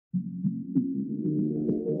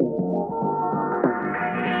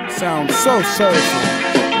sound so soulful.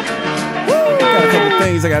 Got a couple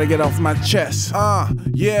things I gotta get off my chest.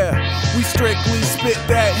 Yeah, we strictly spit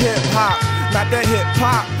that hip hop, not that hip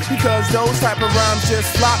hop, because those type of rhymes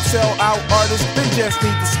just flop. Sell out artists, they just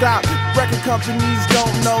need to stop. Record companies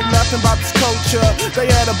don't know nothing about this culture. They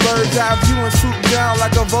had a bird's eye view and swoop down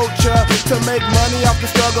like a vulture to make money off the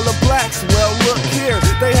struggle of blacks. Well, look here,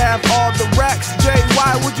 they have all the racks. Jay,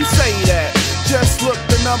 why would you say that? Just look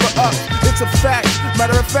the number up, it's a fact.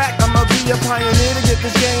 Matter of fact, I'ma be a pioneer to get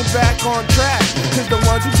this game back on track. Cause the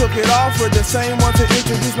ones who took it off were the same ones who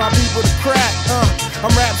introduced my people to crack. I'm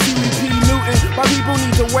rap CVP Newton, my people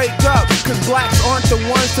need to wake up. Cause blacks aren't the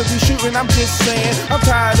ones to be shooting, I'm just saying. I'm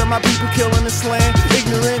tired of my people killing the slang,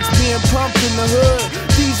 ignorance being pumped in the hood.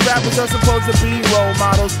 These rappers are supposed to be role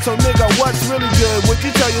models. So nigga, what's really good? Would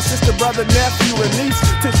you tell your sister, brother, nephew, and niece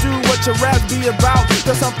to do what your raps be about?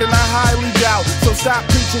 That's something I highly doubt. So stop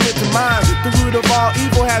preaching it to mine. The root of all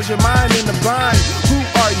evil has your mind in the bind. Who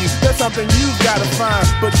are you? That's something you've gotta find.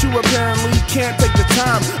 But you apparently can't take the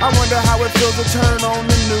time. I wonder how it feels to turn on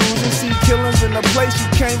the news and see killings in the place you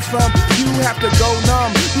came from. You have to go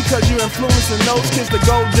numb because you're influencing those kids to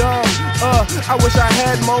go dumb. I wish I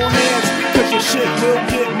had more hands, cause your shit will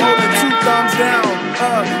get more than 2 thumbs down.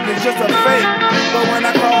 It's just a fake. But when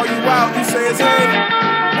I call you out, you say it's hate.